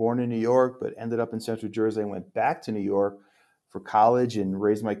 being born in New York, but ended up in Central Jersey. I went back to New York for college and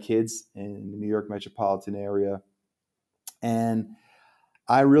raised my kids in the New York metropolitan area. And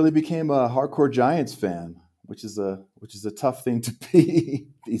I really became a hardcore Giants fan, which is a tough thing to be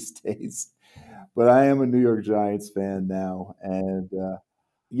these days. But I am a New York Giants fan now. And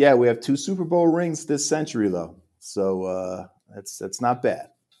we have 2 Super Bowl rings this century, though. So that's not bad.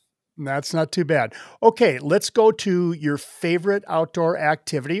 That's not too bad. Okay, let's go to your favorite outdoor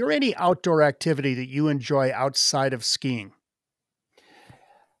activity or any outdoor activity that you enjoy outside of skiing.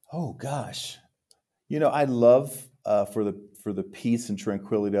 Oh, gosh. I love for the peace and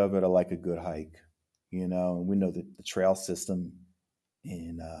tranquility of it, I like a good hike. We know that the trail system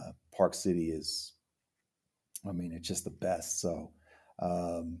in Park City is I mean, it's just the best. So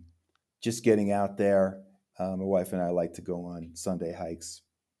just getting out there. My wife and I like to go on Sunday hikes.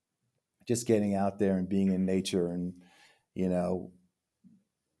 Just getting out there and being in nature and,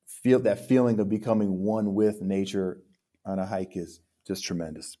 feel that feeling of becoming one with nature on a hike is just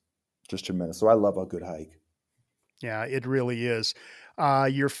tremendous. Just tremendous. So I love a good hike. Yeah, it really is.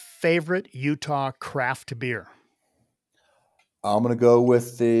 Your favorite Utah craft beer? I'm going to go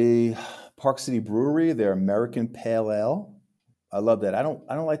with the Park City Brewery, their American Pale Ale. I love that. I don't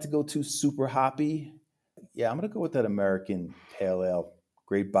like to go too super hoppy. Yeah, I'm going to go with that American Pale Ale.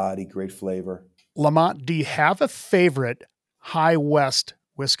 Great body, great flavor. Lamont, do you have a favorite High West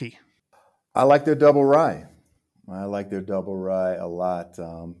whiskey? I like their double rye. I like their double rye a lot.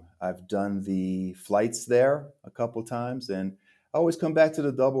 I've done the flights there a couple times, and I always come back to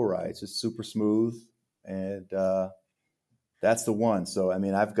the double rye. It's just super smooth, and that's the one. So, I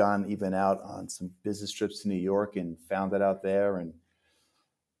mean, I've gone even out on some business trips to New York and found it out there and,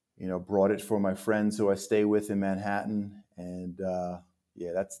 brought it for my friends who I stay with in Manhattan. And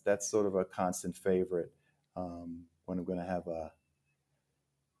yeah, that's sort of a constant favorite when I'm going to have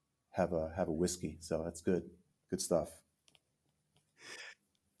a whiskey. So that's good stuff.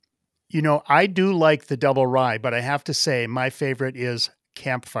 I do like the double rye, but I have to say my favorite is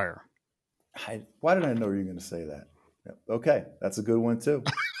Campfire. Why did I know you were going to say that? Okay, that's a good one too.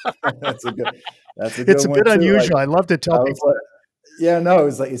 That's a good It's a bit unusual. I love to tell people. Yeah, no,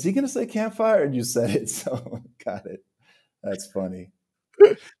 it's like, is he going to say Campfire? And you said it, so got it. That's funny.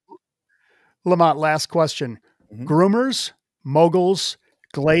 Lamont, last question. Mm-hmm. Groomers, moguls,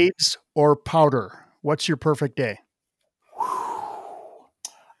 glades, or powder? What's your perfect day?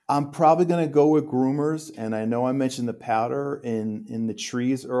 I'm probably going to go with groomers, and I know I mentioned the powder in the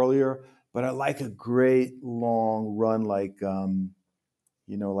trees earlier, but I like a great long run like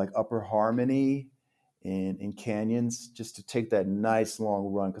like Upper Harmony in canyons, just to take that nice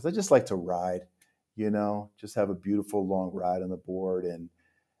long run, because I just like to ride, just have a beautiful long ride on the board, and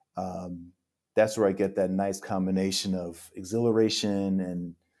that's where I get that nice combination of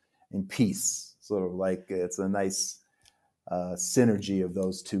exhilaration and peace. Sort of like it's a nice synergy of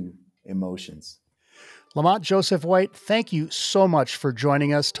those two emotions. Lamont Joseph White, thank you so much for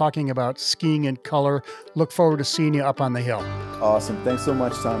joining us, talking about skiing in color. Look forward to seeing you up on the hill. Awesome. Thanks so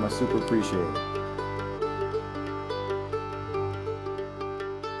much, Tom. I super appreciate it.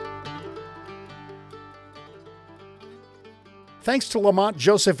 Thanks to Lamont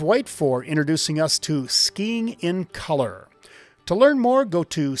Joseph White for introducing us to skiing in color. To learn more, go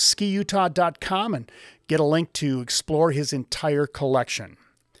to skiutah.com and get a link to explore his entire collection.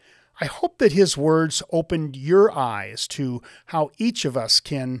 I hope that his words opened your eyes to how each of us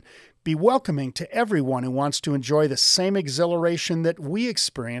can be welcoming to everyone who wants to enjoy the same exhilaration that we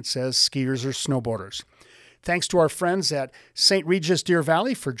experience as skiers or snowboarders. Thanks to our friends at St. Regis Deer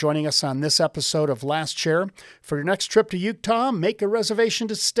Valley for joining us on this episode of Last Chair. For your next trip to Utah, make a reservation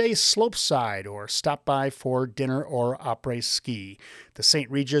to stay slopeside or stop by for dinner or après ski. The St.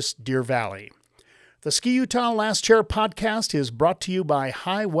 Regis Deer Valley. The Ski Utah Last Chair podcast is brought to you by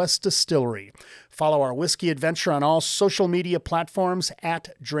High West Distillery. Follow our whiskey adventure on all social media platforms at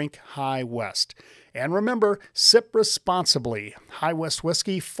Drink High West. And remember, sip responsibly. High West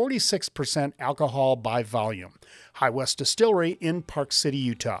Whiskey, 46% alcohol by volume. High West Distillery in Park City,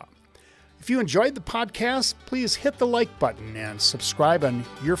 Utah. If you enjoyed the podcast, please hit the like button and subscribe on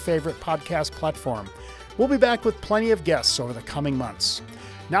your favorite podcast platform. We'll be back with plenty of guests over the coming months.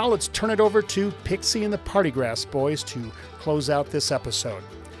 Now let's turn it over to Pixie and the Partygrass Boys to close out this episode.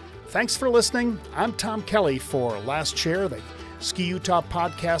 Thanks for listening. I'm Tom Kelly for Last Chair, the Ski Utah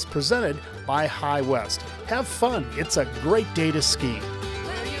podcast presented by High West. Have fun. It's a great day to ski.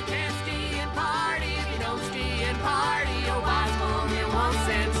 Well, you can't ski and party if you don't ski and party. Your wise woman you won't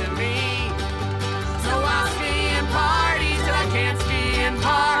send to me. So I'll ski and party till I can't ski and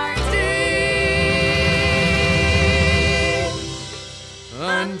party.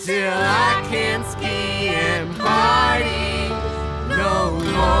 Until I can ski and party.